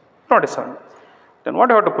 27. Then what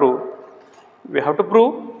do we have to prove? We have to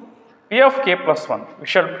prove P of k plus 1. We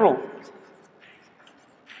shall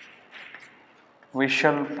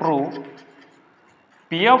prove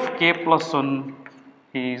P of k plus 1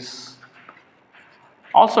 is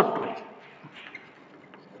also true.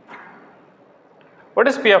 What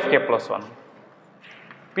is P of k plus 1?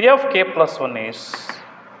 P of k plus 1 is,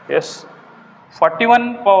 yes,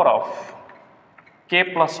 41 power of k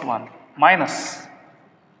plus 1 minus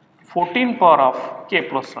 14 power of k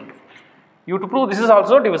plus 1. You to prove this is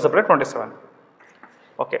also divisible by 27.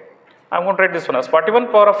 Okay, I am going to write this one as 41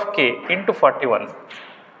 power of k into 41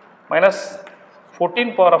 minus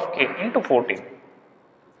 14 power of k into 14.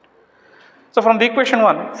 So, from the equation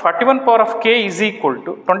 1, 41 power of k is equal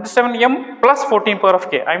to 27m plus 14 power of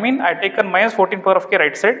k. I mean, I taken minus 14 power of k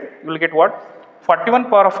right side, you will get what? 41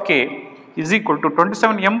 power of k is equal to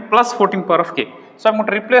 27m plus 14 power of k. So, I am going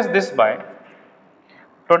to replace this by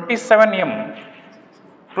 27m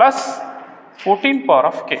plus 14 power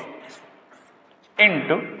of k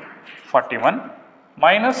into 41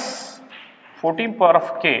 minus 14 power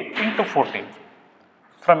of k into 14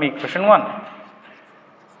 from equation 1.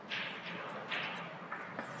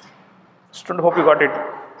 Student, hope you got it.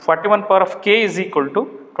 41 power of k is equal to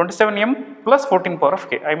 27m plus 14 power of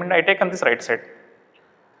k. I mean, I take on this right side.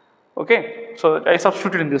 Okay, so I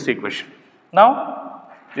substituted in this equation. Now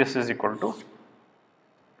this is equal to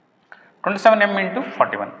 27m into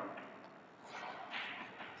 41.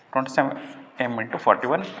 27m into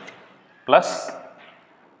 41 plus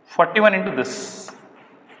 41 into this,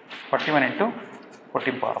 41 into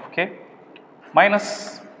 14 power of k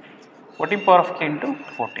minus 14 power of k into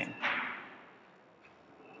 14.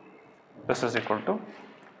 This is equal to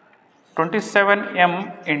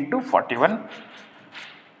 27m into 41.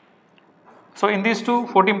 So in these two,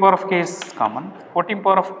 14 power of k is common. 14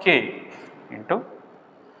 power of k into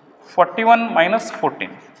 41 minus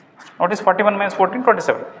 14. What is 41 minus 14?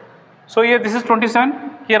 27. So here this is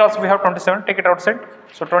 27. Here also we have 27. Take it outside.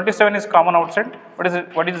 So 27 is common outside. What is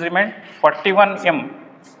it? What is remained? 41m.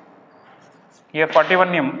 Here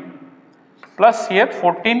 41m plus here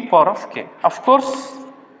 14 power of k. Of course,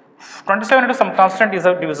 27 into some constant is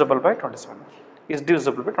divisible by 27. Is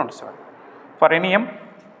divisible by 27 for any m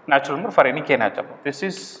natural number, for any k natural number. This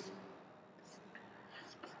is,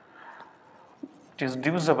 it is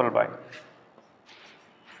divisible by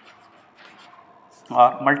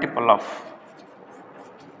or multiple of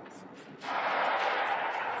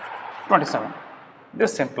 27.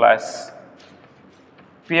 This implies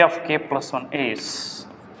P of k plus 1 is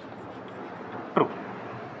true.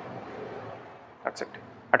 That's it.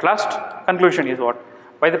 At last, conclusion is what?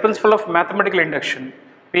 By the principle of mathematical induction,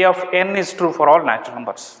 P of n is true for all natural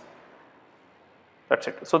numbers. That's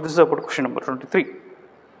it. So this is about question number 23.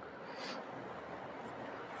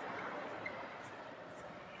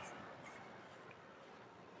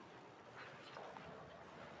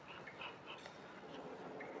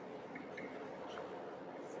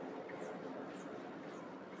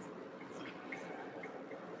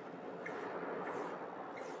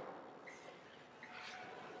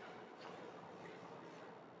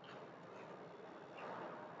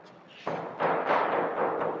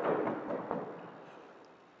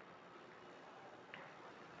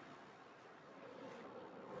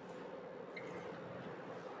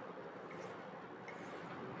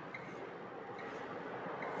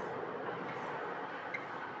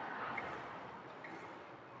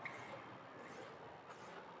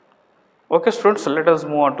 Okay, students, let us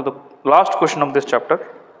move on to the last question of this chapter.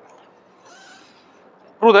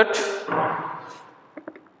 Prove that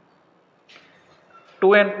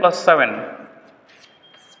 2n plus 7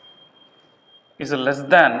 is less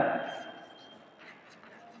than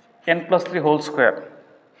n plus 3 whole square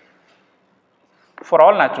for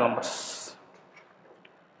all natural numbers.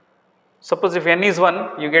 Suppose if n is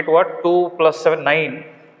 1, you get what? 2 plus 7, 9.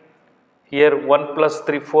 Here 1 plus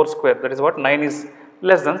 3, 4 square. That is what? 9 is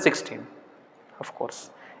less than 16. Of course.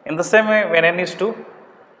 In the same way, when n is 2,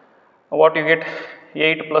 what you get?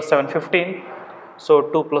 8 plus 7, 15. So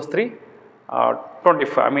 2 plus 3,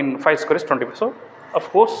 25. I mean 5 square is 25. So of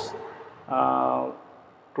course,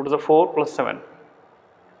 2 to the 4 plus 7.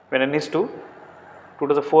 When n is 2, 2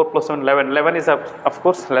 to the 4 plus 7, 11. 11 is of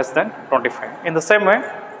course less than 25. In the same way,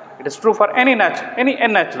 it is true for any n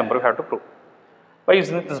natural number we have to prove by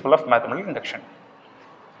using the principle of mathematical induction.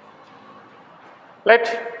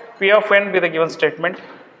 Let P of n be the given statement.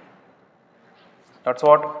 That's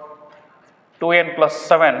what? 2n plus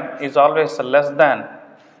 7 is always less than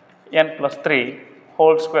n plus 3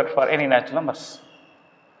 whole square for any natural numbers.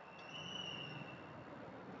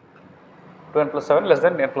 2n plus 7 less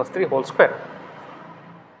than n plus 3 whole square.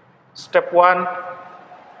 Step 1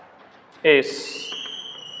 is,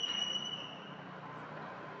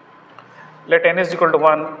 let n is equal to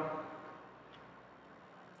 1.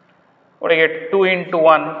 What do you get? 2 into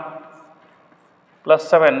 1 plus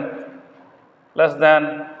 7 less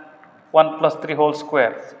than 1 plus 3 whole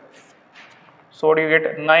square. So what do you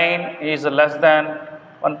get? 9 is less than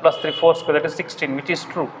 1 plus 3 4 square, that is 16, which is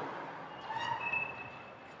true.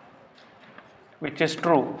 Which is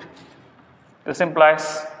true. This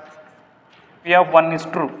implies P of 1 is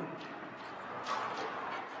true.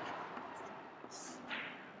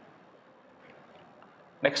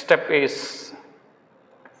 Next step is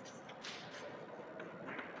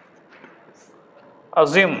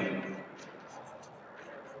assume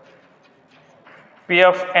P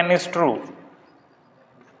of n is true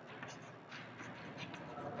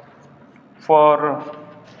for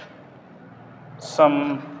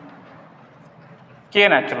some k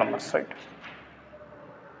natural numbers, right?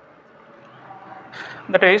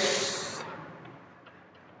 That is,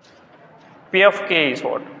 P of k is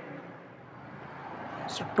what?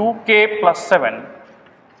 So 2k plus 7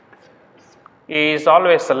 is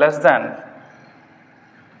always less than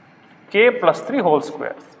k plus 3 whole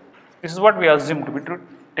square. This is what we assume to be true.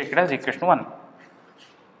 Take it as equation 1.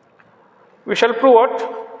 We shall prove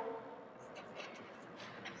what?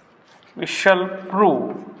 We shall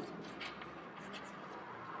prove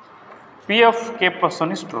P of k plus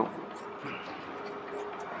 1 is true.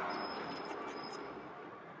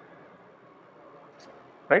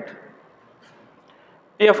 Right?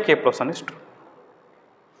 P of k plus 1 is true.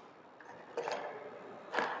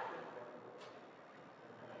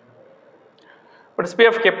 What is P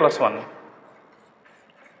of k plus 1?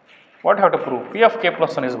 What have to prove? P of k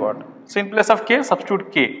plus 1 is what? So in place of k,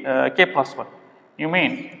 substitute k plus 1. You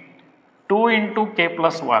mean 2 into k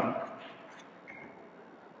plus 1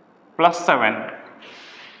 plus 7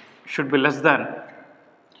 should be less than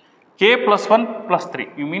k plus 1 plus 3.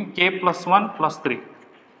 You mean k plus 1 plus 3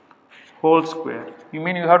 whole square. You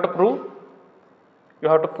mean you have to prove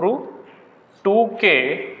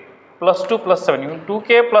 2k plus 2 plus 7. You mean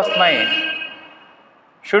 2k plus 9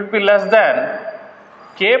 should be less than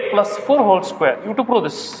k plus 4 whole square. You have to prove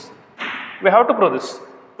this. We have to prove this.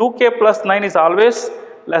 2k plus 9 is always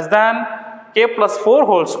less than k plus 4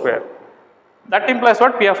 whole square. That implies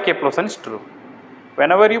what? P of k plus 1 is true.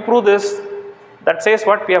 Whenever you prove this, that says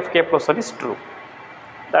what? P of k plus 1 is true.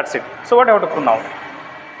 That's it. So what I have to prove now?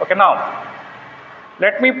 Okay, now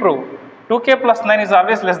let me prove 2k plus 9 is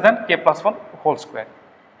always less than k plus 1 whole square.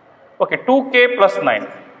 Okay, 2k plus 9.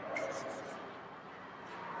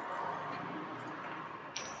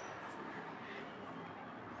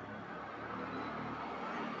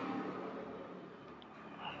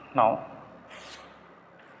 Now,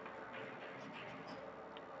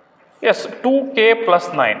 yes, 2k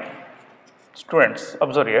plus 9. Students,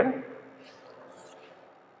 observe here.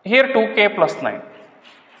 Here 2k plus 9.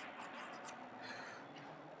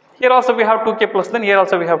 Here also we have 2k plus 9. Here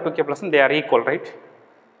also we have 2k plus 9. They are equal, right?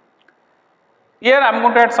 Here I am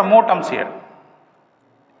going to add some more terms here.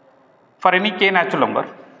 For any k natural number,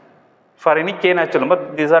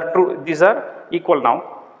 these are true. These are equal now.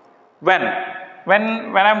 When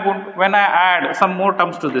I add some more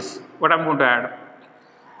terms to this, what I am going to add?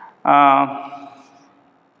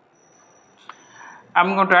 I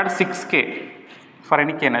am going to add 6k for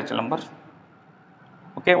any k natural number.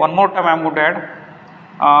 Okay, one more time I am going to add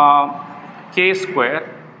k square.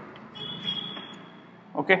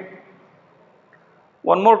 Okay,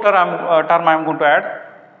 one more term I am going to add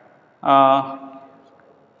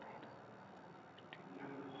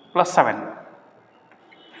plus 7.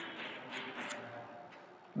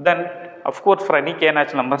 Then of course for any k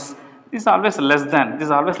natural numbers, this is always less than. This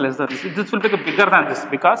will be bigger than this,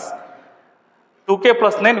 because 2k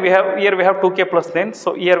plus 9 we have 2k plus 9.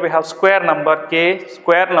 So here we have square number k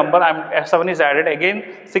square number. 7 is added again.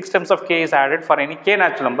 6 times of k is added for any k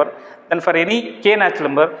natural number. Then for any k natural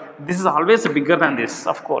number, this is always bigger than this.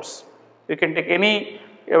 Of course, you can take any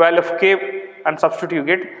value of k and substitute. You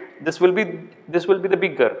get this will be the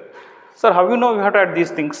bigger. Sir, how you know you have to add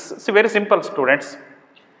these things? See, very simple, students.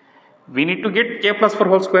 We need to get k plus 4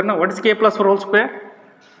 whole square. Now, what is k plus 4 whole square?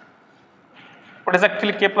 What is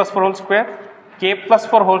actually k plus 4 whole square? K plus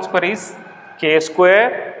 4 whole square is k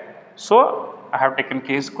square. So, I have taken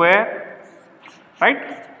k square,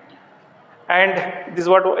 right? And this is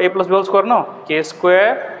what a plus b whole square, no? K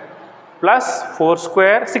square plus 4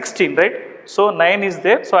 square, 16, right? So, 9 is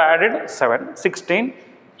there. So, I added 7, 16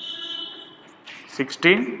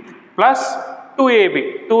 plus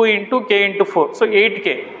 2ab, 2 into k into 4. So,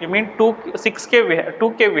 8k. You mean 6k we have,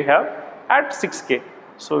 2k we have, add 6k.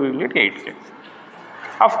 So, we will get 8k.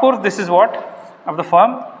 Of course, this is what? Of the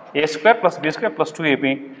form a square plus b square plus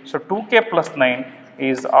 2ab. So, 2k plus 9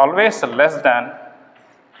 is always less than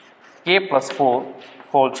k plus 4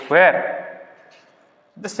 whole square.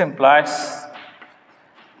 This implies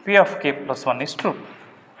P of k plus 1 is true.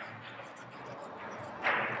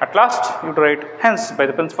 At last, you write, hence, by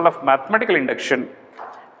the principle of mathematical induction,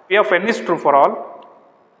 P of n is true for all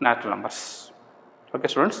natural numbers. Okay,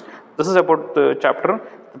 students, this is about the chapter,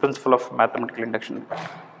 the principle of mathematical induction.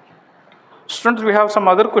 Students, we have some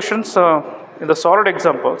other questions in the solid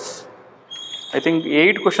examples. I think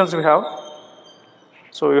 8 questions we have.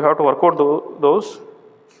 So, you have to work out those.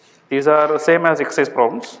 These are same as exercise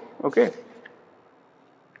problems. Okay.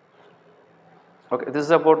 Okay, this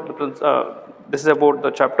is about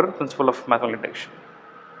the chapter principle of mathematical induction.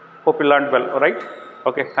 Hope you learned well, right?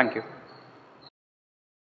 Okay, thank you.